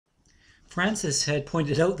Francis had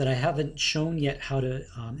pointed out that I haven't shown yet how to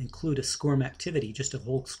include a SCORM activity, just a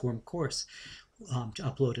whole SCORM course to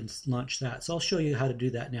upload and launch that. So I'll show you how to do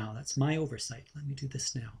that now. That's my oversight. Let me do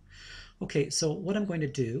this now. Okay, so what I'm going to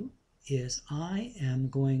do is I am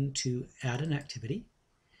going to add an activity,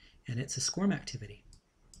 and it's a SCORM activity.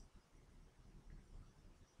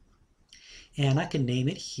 And I can name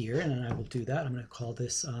it here, and I will do that. I'm going to call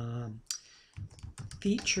this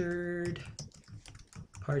featured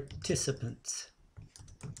participants.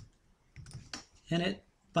 And it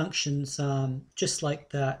functions just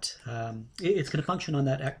like that. It's going to function on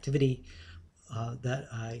that activity that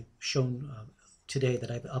I've shown today,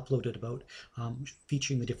 that I've uploaded about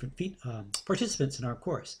featuring the different participants in our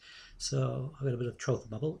course. So I've got a bit of trouble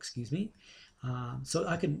bubble, excuse me. So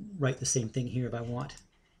I can write the same thing here if I want.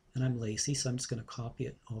 And I'm lazy, so I'm just going to copy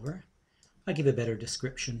it over. I give a better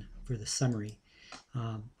description for the summary.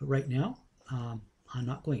 But right now, I'm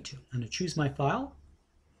not going to. I'm going to choose my file.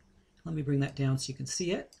 Let me bring that down so you can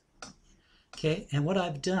see it. Okay, and what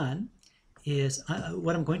I've done is,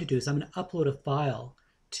 what I'm going to do is I'm going to upload a file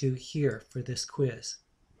to here for this quiz.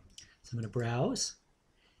 So I'm going to browse,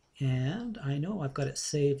 and I know I've got it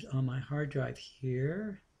saved on my hard drive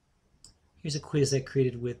here. Here's a quiz I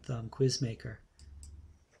created with QuizMaker.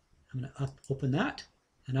 I'm going to open that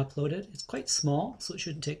and upload it. It's quite small, so it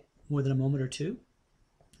shouldn't take more than a moment or two.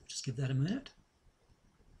 Just give that a minute.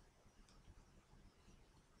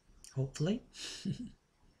 Hopefully.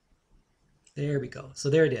 There we go. So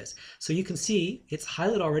there it is. So you can see it's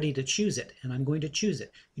highlighted already to choose it, and I'm going to choose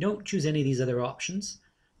it. You don't choose any of these other options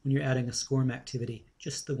when you're adding a SCORM activity,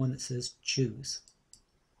 just the one that says choose.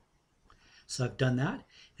 So I've done that,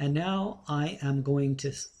 and now I am going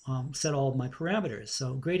to set all of my parameters.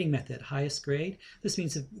 So grading method, highest grade. This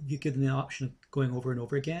means if you give them the option of going over and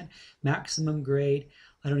over again. Maximum grade,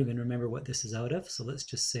 I don't even remember what this is out of, so let's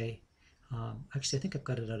just say, actually I think I've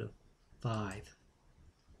got it out of 5.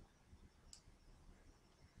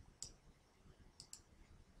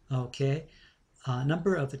 Okay,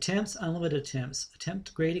 number of attempts, unlimited attempts.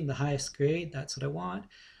 Attempt grading, the highest grade, that's what I want.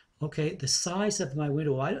 Okay, the size of my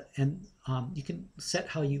window, and you can set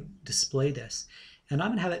how you display this. And I'm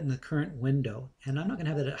going to have it in the current window, and I'm not going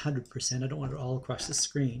to have it at 100%. I don't want it all across the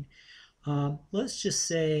screen. Let's just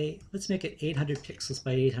say, let's make it 800 pixels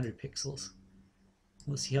by 800 pixels.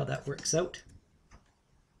 We'll see how that works out.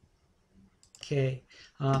 Okay,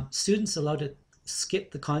 students allowed to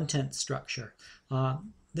skip the content structure.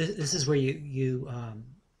 This is where you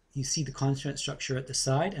see the content structure at the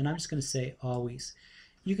side, and I'm just going to say always.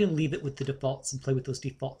 You can leave it with the defaults and play with those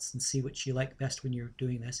defaults and see which you like best when you're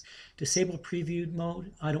doing this. Disable preview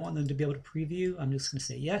mode. I don't want them to be able to preview. I'm just going to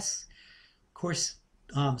say yes. Course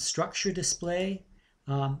structure display.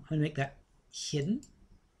 I'm going to make that hidden.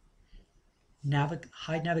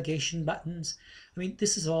 Hide navigation buttons. I mean,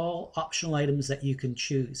 this is all optional items that you can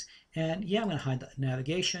choose. And yeah, I'm going to hide the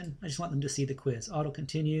navigation. I just want them to see the quiz. Auto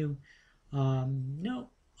continue.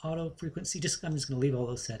 No, auto frequency. I'm just going to leave all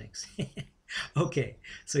those settings. Okay,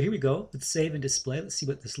 so here we go. Let's save and display. Let's see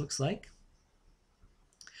what this looks like.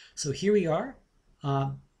 So here we are.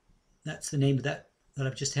 That's the name of that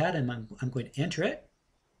I've just had, and I'm going to enter it.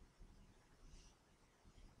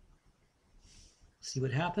 See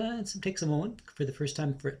what happens. It takes a moment for the first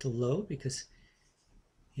time for it to load because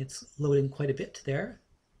it's loading quite a bit there.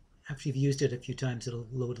 After you've used it a few times, it'll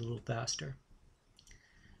load a little faster.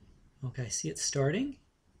 Okay, I see it starting.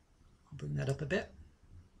 I'll bring that up a bit.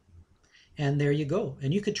 And there you go.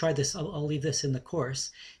 And you could try this. I'll leave this in the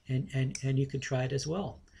course, and you can try it as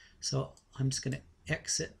well. So I'm just going to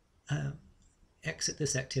exit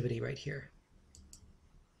this activity right here.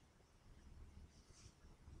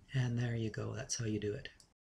 And there you go. That's how you do it.